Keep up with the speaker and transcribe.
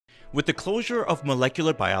With the closure of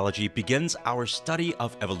molecular biology begins our study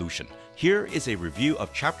of evolution. Here is a review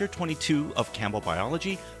of Chapter 22 of Campbell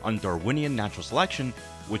Biology on Darwinian natural selection,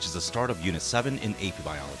 which is the start of Unit 7 in AP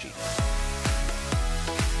Biology.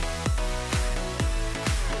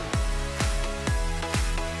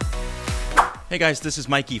 Hey guys, this is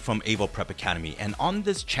Mikey from Avo Prep Academy, and on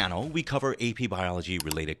this channel, we cover AP Biology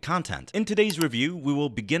related content. In today's review, we will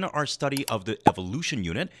begin our study of the evolution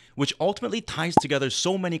unit, which ultimately ties together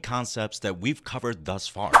so many concepts that we've covered thus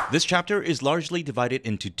far. This chapter is largely divided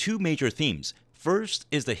into two major themes. First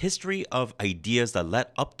is the history of ideas that led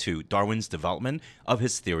up to Darwin's development of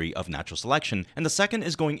his theory of natural selection, and the second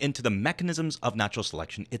is going into the mechanisms of natural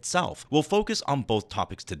selection itself. We'll focus on both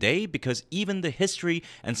topics today because even the history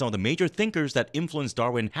and some of the major thinkers that influenced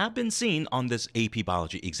Darwin have been seen on this AP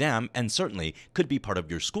Biology exam and certainly could be part of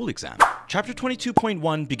your school exam. Chapter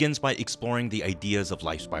 22.1 begins by exploring the ideas of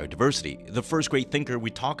life's biodiversity. The first great thinker we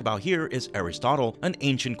talk about here is Aristotle, an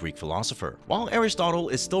ancient Greek philosopher. While Aristotle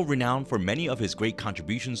is still renowned for many of his great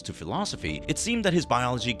contributions to philosophy, it seemed that his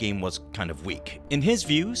biology game was kind of weak. In his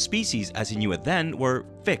view, species as he knew it then were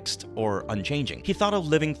fixed or unchanging. He thought of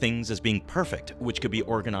living things as being perfect, which could be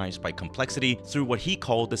organized by complexity through what he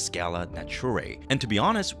called the scala naturae. And to be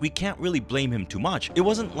honest, we can't really blame him too much. It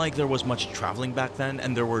wasn't like there was much traveling back then,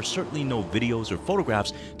 and there were certainly no videos or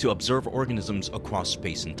photographs to observe organisms across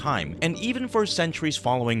space and time. And even for centuries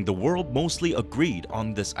following, the world mostly agreed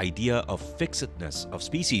on this idea of fixedness of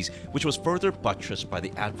species, which was further buttressed by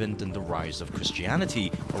the advent and the rise of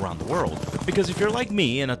Christianity around the world. Because if you're like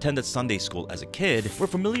me and attended Sunday school as a kid,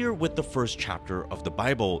 we're familiar with the first chapter of the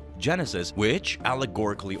Bible, Genesis, which,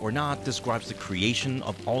 allegorically or not, describes the creation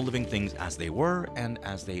of all living things as they were and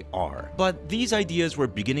as they are. But these ideas were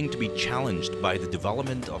beginning to be challenged by the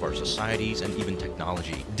development of our societies and even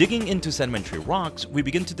technology. Digging into sedimentary rocks, we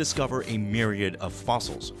begin to discover a myriad of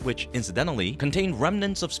fossils, which incidentally contain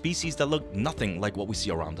remnants of species that look nothing like what we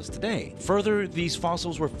see around us today. Further, these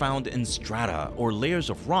fossils were found in strata, or layers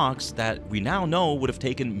of rocks that we now know would have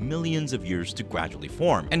taken millions of years to gradually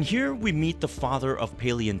form. And here we meet the father of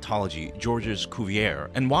paleontology, Georges Cuvier.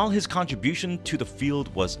 And while his contribution to the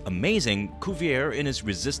field was amazing, Cuvier, in his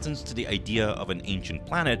resistance to the idea of an ancient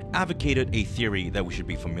planet, advocated a theory that we should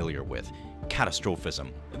be familiar with: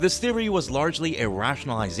 catastrophism. This theory was largely a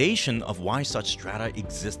rationalization of why such strata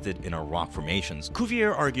existed in our rock formations.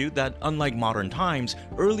 Cuvier argued that, unlike modern times,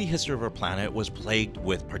 early history of our planet was plagued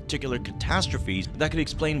with particular catastrophes that could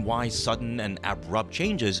explain why sudden and abrupt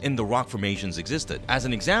changes in the rock formations existed. As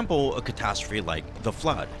an example, a catastrophe like the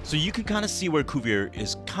flood. So you can kind of see where Cuvier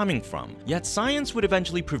is coming from. Yet science would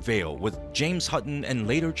eventually prevail, with James Hutton and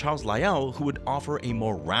later Charles Lyell, who would offer a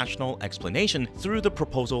more rational explanation through the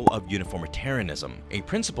proposal of uniformitarianism, a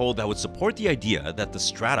principle that would support the idea that the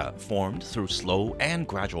strata formed through slow and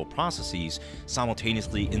gradual processes,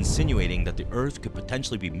 simultaneously insinuating that the Earth could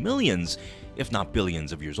potentially be millions, if not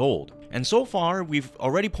billions of years old. And so far, we've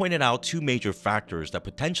already pointed out two major factors that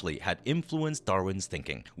potentially had influenced Darwin's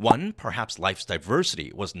thinking. One, perhaps life's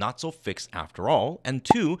diversity was not so fixed after all, and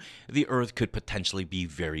two, the Earth could potentially be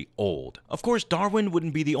very old. Of course, Darwin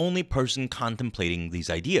wouldn't be the only person contemplating these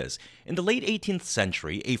ideas. In the late 18th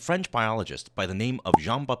century, a French biologist by the name of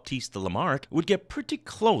Jean-Baptiste Lamarck would get pretty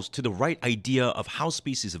close to the right idea of how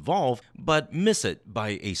species evolve, but miss it by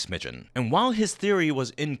a smidgen. And while his theory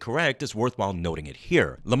was incorrect, it's worthwhile noting it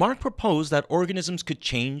here. Lamarck proposed that organisms could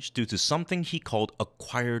change due to something he called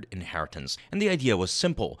acquired inheritance. And the idea was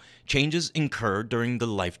simple. Changes incurred during the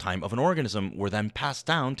lifetime of an organism were then passed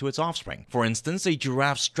down to its offspring. For instance, a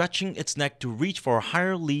giraffe stretching its neck to reach for a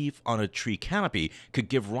higher leaf on a tree canopy could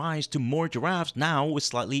give rise to more giraffes now with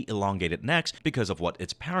slightly elongated necks because of what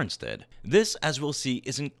its parents did. This, as we'll see,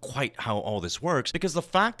 isn't quite how all this works, because the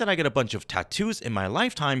fact that I get a bunch of tattoos in my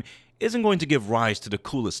lifetime isn't going to give rise to the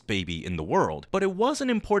coolest baby in the world. But it was an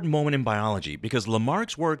important moment in biology because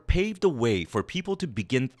Lamarck's work paved the way for people to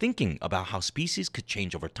begin thinking about how species could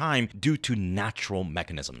change over time due to natural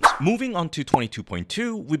mechanisms. Moving on to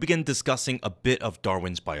 22.2, we begin discussing a bit of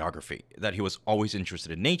Darwin's biography, that he was always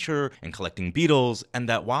interested in nature and collecting beetles, and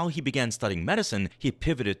that while he began studying medicine, he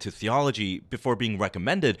pivoted to theology before being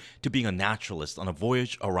recommended to being a naturalist on a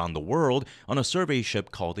voyage around the world on a survey ship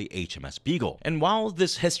called the HMS Beagle. And while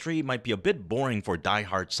this history might be a bit boring for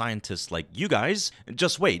die-hard scientists like you guys,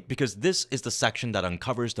 just wait, because this is the section that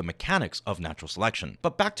uncovers the mechanics of natural selection.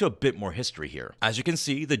 But back to a bit more history here. As you can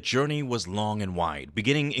see, the journey was long and wide,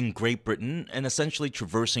 beginning in Great Britain and essentially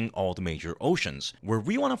traversing all the major oceans. Where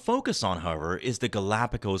we want to focus on, however, is the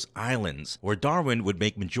Galapagos Islands, where Darwin would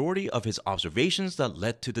make majority of his observations that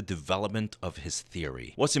led to the development of his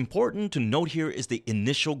theory. What's important to note here is the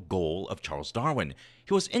initial goal of Charles Darwin.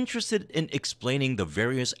 he was interested in explaining the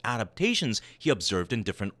various adaptations he observed in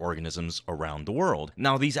different organisms around the world.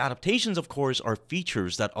 Now, these adaptations, of course, are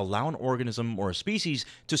features that allow an organism or a species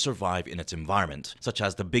to survive in its environment, such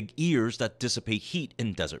as the big ears that dissipate heat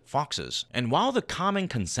in desert foxes. And while the common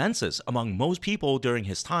consensus among most people during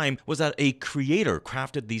his time was that a creator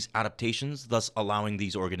crafted these adaptations, thus allowing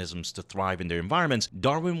these organisms to thrive in their environments,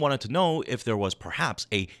 Darwin wanted to know if there was perhaps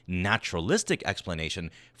a naturalistic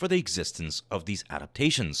explanation for the existence of these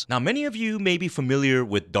adaptations. Now, many of you may be familiar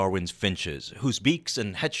with Darwin's finches, whose beaks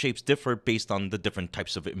and head shapes differ based on the different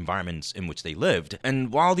types of environments in which they lived.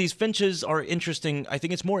 And while these finches are interesting, I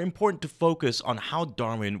think it's more important to focus on how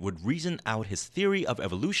Darwin would reason out his theory of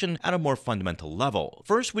evolution at a more fundamental level.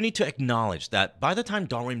 First, we need to acknowledge that by the time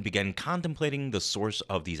Darwin began contemplating the source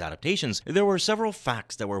of these adaptations, there were several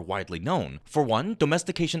facts that were widely known. For one,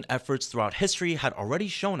 domestication efforts throughout history had already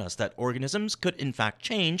shown us that organisms could in fact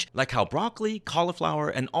change, like how broccoli, cauliflower,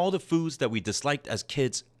 and all the foods that we disliked as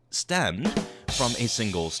kids stemmed from a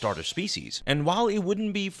single starter species. And while it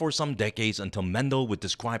wouldn't be for some decades until Mendel would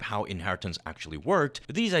describe how inheritance actually worked,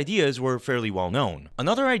 these ideas were fairly well known.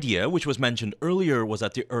 Another idea, which was mentioned earlier, was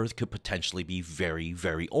that the Earth could potentially be very,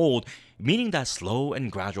 very old, meaning that slow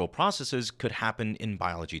and gradual processes could happen in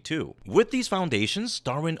biology too. With these foundations,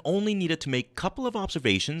 Darwin only needed to make a couple of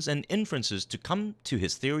observations and inferences to come to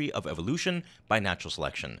his theory of evolution by natural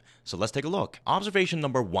selection. So let's take a look. Observation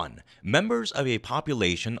number 1. Members of a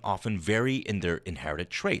population often vary in their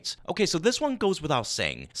inherited traits. Okay, so this one goes without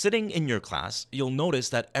saying. Sitting in your class, you'll notice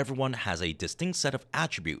that everyone has a distinct set of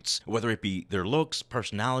attributes. Whether it be their looks,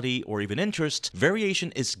 personality, or even interests,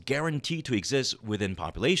 variation is guaranteed to exist within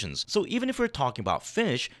populations. So even if we're talking about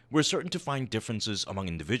fish, we're certain to find differences among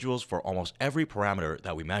individuals for almost every parameter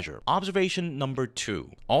that we measure. Observation number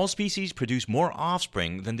 2. All species produce more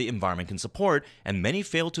offspring than the environment can support, and many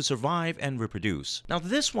fail to survive and reproduce. Now,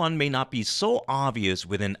 this one may not be so obvious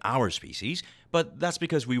within our species, but that's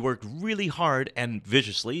because we worked really hard and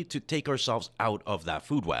viciously to take ourselves out of that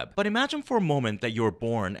food web. But imagine for a moment that you're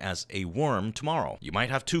born as a worm tomorrow. You might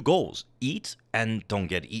have two goals: eat and don't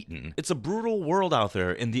get eaten. It's a brutal world out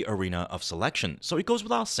there in the arena of selection, so it goes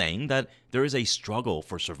without saying that there is a struggle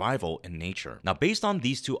for survival in nature. Now, based on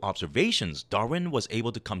these two observations, Darwin was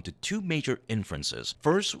able to come to two major inferences.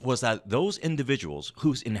 First was that those individuals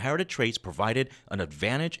whose inherited traits provided an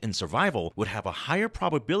advantage in survival would have a higher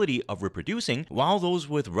probability of reproducing, while those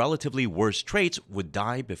with relatively worse traits would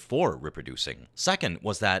die before reproducing. Second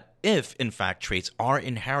was that if, in fact, traits are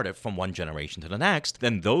inherited from one generation to the next,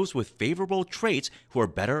 then those with favorable traits who are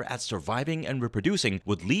better at surviving and reproducing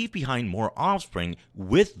would leave behind more offspring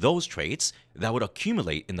with those traits that would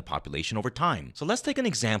accumulate in the population over time. So let's take an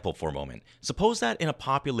example for a moment. Suppose that in a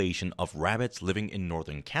population of rabbits living in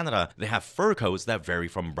northern Canada, they have fur coats that vary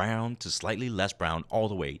from brown to slightly less brown all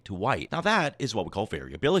the way to white. Now that is what we call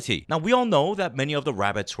variability. Now we all know that many of the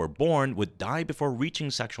rabbits who are born would die before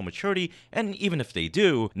reaching sexual maturity, and even if they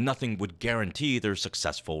do, nothing would guarantee their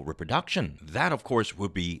successful reproduction. That, of course,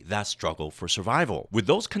 would be that struggle for survival. With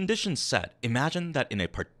those conditions set, imagine that in a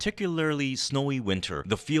particularly snowy winter,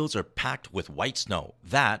 the fields are packed with white snow.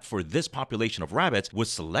 That, for this population of rabbits, would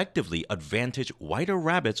selectively advantage whiter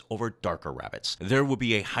rabbits over darker rabbits. There would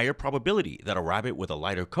be a higher probability that a rabbit with a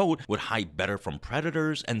lighter coat would hide better from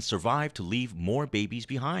predators and survive to leave more babies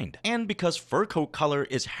behind. And because fur coat color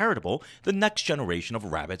is heritable, the next generation of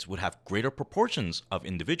rabbits would have greater proportions of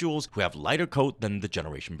individuals who have lighter coat than the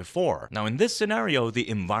generation before. Now, in this scenario, the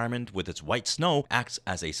environment with its white snow acts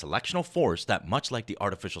as a selectional force that, much like the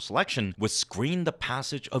artificial selection, would screen the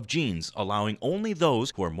passage of genes, allowing only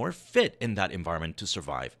those who are more fit in that environment to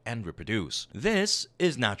survive and reproduce. This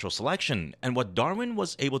is natural selection, and what Darwin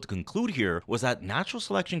was able to conclude here was that natural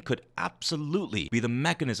selection could absolutely be the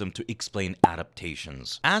mechanism to explain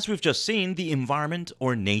adaptations. As we've just seen, the environment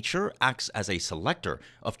or nature acts as a selector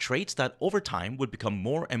of traits that over time would become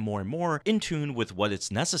more and more in tune with what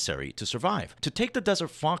is necessary to survive. To take the desert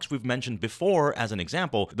fox we've mentioned before as an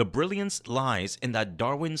example, the brilliance lies in that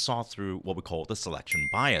Darwin saw through what we call the selection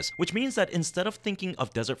bias, which means that instead of thinking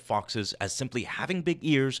of desert foxes as simply having big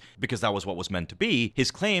ears because that was what was meant to be,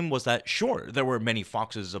 his claim was that sure, there were many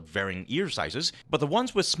foxes of varying ear sizes, but the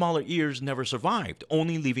ones with smaller ears never survived,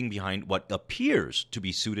 only leaving behind what appears to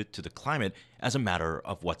be suited to the climate as a matter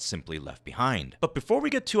of what's simply left behind. But before we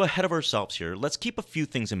get too ahead of ourselves here, let's keep a few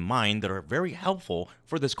things in mind that are very helpful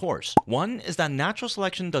for this course. One is that natural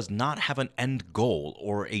selection does not have an end goal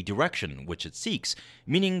or a direction which it seeks,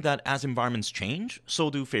 meaning that as environments change, so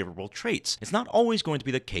do favorable traits. It's not always going to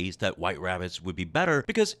be the case that white rabbits would be better,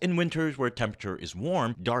 because in winters where temperature is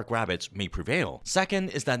warm, dark rabbits may prevail. Second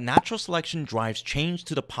is that natural selection drives change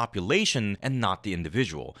to the population and not the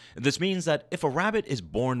individual. This means that if a rabbit is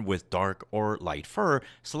born with dark or light fur,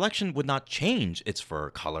 selection would not change its fur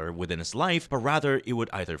color within its life, but rather it would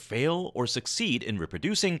either fail or succeed in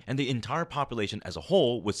reproducing, and the entire population as a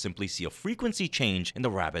whole would simply see a frequency change in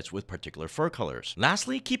the rabbits with particular fur colors.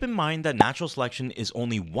 Lastly, keep in mind that natural selection is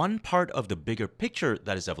only one part of the bigger picture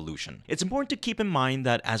that is evolution. It's important to keep in mind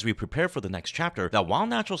that as we prepare for the next chapter, that while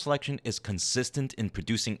natural selection is consistent in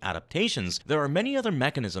producing adaptations, there are many other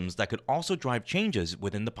mechanisms that could also drive changes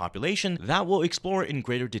within the population that we'll explore in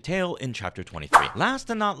greater detail in chapter 23. Last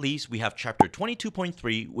and not least, we have chapter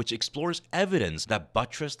 22.3, which explores evidence that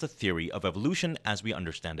buttress the theory of evolution as we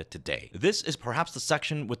understand it today. This is perhaps the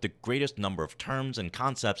section with the greatest number of terms and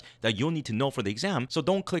concepts that you'll need to know for the exam, so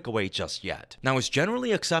don't click away just yet. Now, it's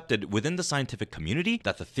generally accepted within the scientific community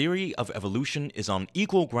that the theory of evolution is on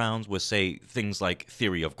equal grounds with, say, things like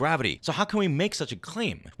theory of gravity. So how can we make such a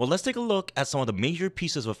claim? Well, let's take a look at some of the major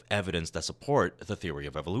pieces of evidence that support the theory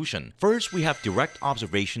of evolution. First, we have direct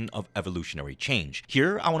observation of evolutionary change.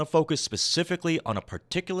 Here, I want to focus specifically on a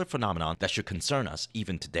particular phenomenon that should concern us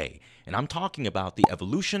even today, and I'm talking about the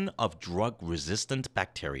evolution of drug-resistant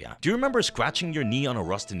bacteria. Do you remember scratching your knee on a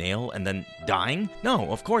rusty nail and then dying?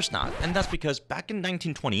 No, of course not, and that's because back in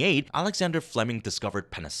 1928, Alexander Fleming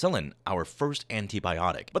discovered penicillin, our first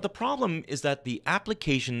antibiotic. But the problem is that the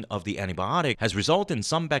application of the antibiotic has resulted in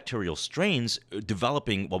some bacterial strains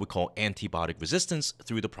developing what we call antibiotic resistance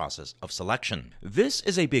through the process of selection. This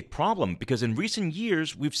is a big problem because in recent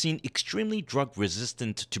years, we've seen extremely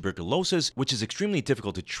drug-resistant tuberculosis, which is extremely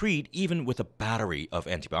difficult to treat even with a battery of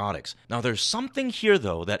antibiotics. Now, there's something here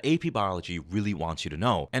though that AP Biology really wants you to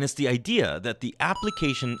know, and it's the idea that the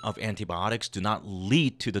application of antibiotics do not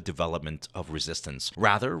lead to the development of resistance.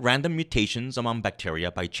 Rather, random mutations among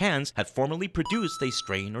bacteria by chance had formerly produced a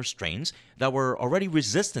strain or strains that were already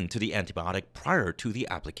resistant to the antibiotic prior to the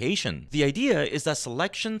application. The idea is that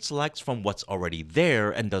selection selects from what's already there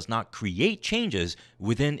and does not create changes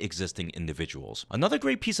within existing individuals. Another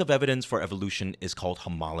great piece of evidence for evolution is called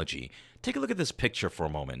homology. Take a look at this picture for a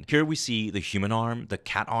moment. Here we see the human arm, the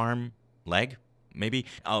cat arm, leg, maybe,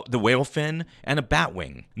 the whale fin, and a bat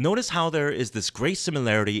wing. Notice how there is this great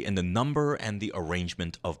similarity in the number and the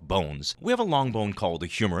arrangement of bones. We have a long bone called the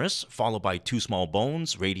humerus, followed by two small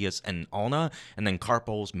bones, radius and ulna, and then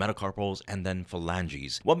carpals, metacarpals, and then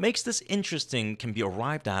phalanges. What makes this interesting can be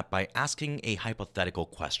arrived at by asking a hypothetical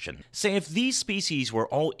question. Say if these species were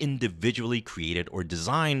all individually created or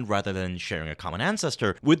designed rather than sharing a common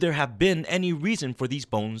ancestor, would there have been any reason for these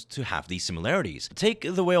bones to have these similarities? Take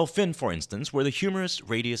the whale fin, for instance, where the humerus,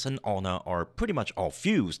 radius, and ulna are pretty much all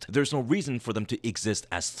fused. There's no reason for them to exist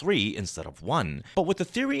as three instead of one. But with the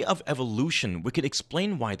theory of evolution, we could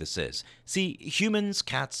explain why this is. See, humans,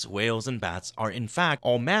 cats, whales, and bats are in fact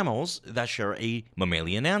all mammals that share a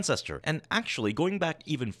mammalian ancestor. And actually, going back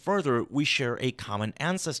even further, we share a common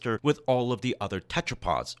ancestor with all of the other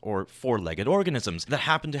tetrapods, or four-legged organisms, that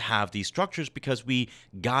happen to have these structures because we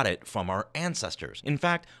got it from our ancestors. In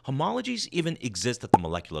fact, homologies even exist at the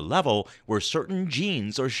molecular level, where certain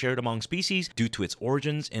genes are shared among species due to its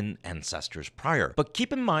origins in ancestors prior. But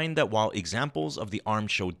keep in mind that while examples of the arm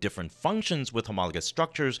show different functions with homologous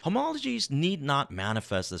structures, homologies need not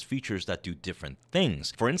manifest as features that do different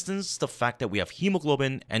things. For instance, the fact that we have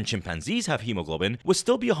hemoglobin and chimpanzees have hemoglobin would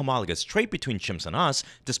still be a homologous trait between chimps and us,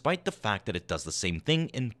 despite the fact that it does the same thing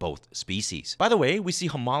in both species. By the way, we see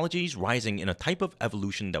homologies rising in a type of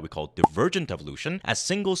evolution that we call divergent evolution, as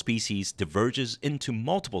single species diverges into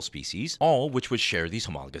multiple species, all which would share these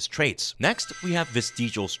homologous traits. Next, we have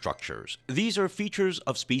vestigial structures. These are features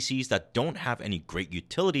of species that don't have any great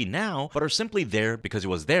utility now, but are simply there because it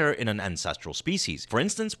was there in an ancestral species. For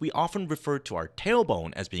instance, we often refer to our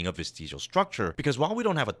tailbone as being a vestigial structure because while we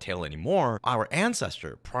don't have a tail anymore, our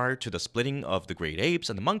ancestor, prior to the splitting of the great apes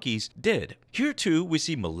and the monkeys, did. Here too, we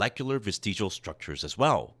see molecular vestigial structures as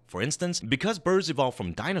well. For instance, because birds evolved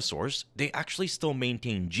from dinosaurs, they actually still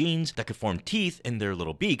maintain genes that could form teeth in their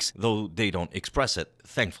little beaks, though they don't express it,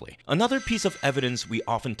 thankfully. Another piece of evidence we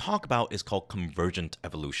often talk about is called convergent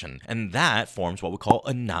evolution, and that forms what we call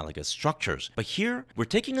analogous structures. But here, we're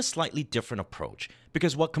taking a slightly different approach.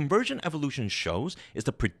 Because what convergent evolution shows is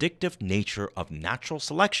the predictive nature of natural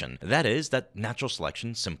selection. That is, that natural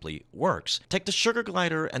selection simply works. Take the sugar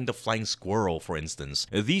glider and the flying squirrel, for instance.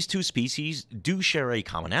 These two species do share a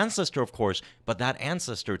common ancestor, of course, but that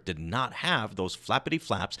ancestor did not have those flappity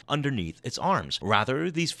flaps underneath its arms. Rather,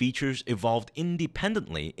 these features evolved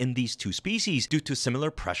independently in these two species due to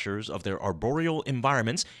similar pressures of their arboreal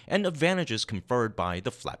environments and advantages conferred by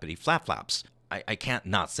the flappity flap flaps. I can't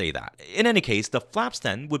not say that. In any case, the flaps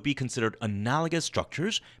then would be considered analogous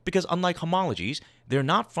structures because unlike homologies, they're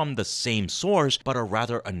not from the same source, but are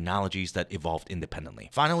rather analogies that evolved independently.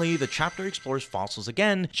 Finally, the chapter explores fossils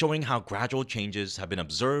again, showing how gradual changes have been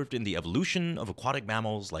observed in the evolution of aquatic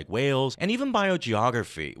mammals like whales, and even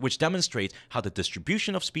biogeography, which demonstrates how the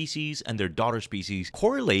distribution of species and their daughter species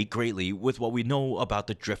correlate greatly with what we know about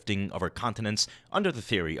the drifting of our continents under the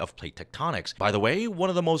theory of plate tectonics. By the way, one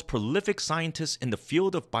of the most prolific scientists in the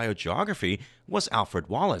field of biogeography was Alfred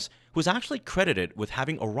Wallace, who is actually credited with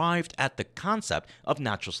having arrived at the concept of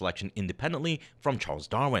natural selection independently from Charles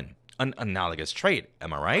Darwin. An analogous trait,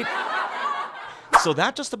 am I right? So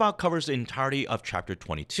that just about covers the entirety of chapter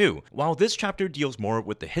 22. While this chapter deals more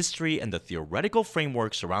with the history and the theoretical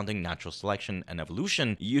framework surrounding natural selection and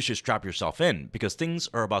evolution, you should strap yourself in because things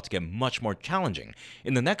are about to get much more challenging.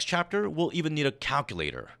 In the next chapter, we'll even need a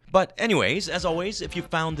calculator. But anyways, as always, if you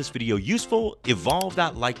found this video useful, evolve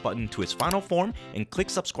that like button to its final form and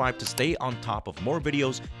click subscribe to stay on top of more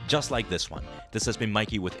videos just like this one. This has been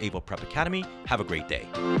Mikey with Ava Prep Academy. Have a great day.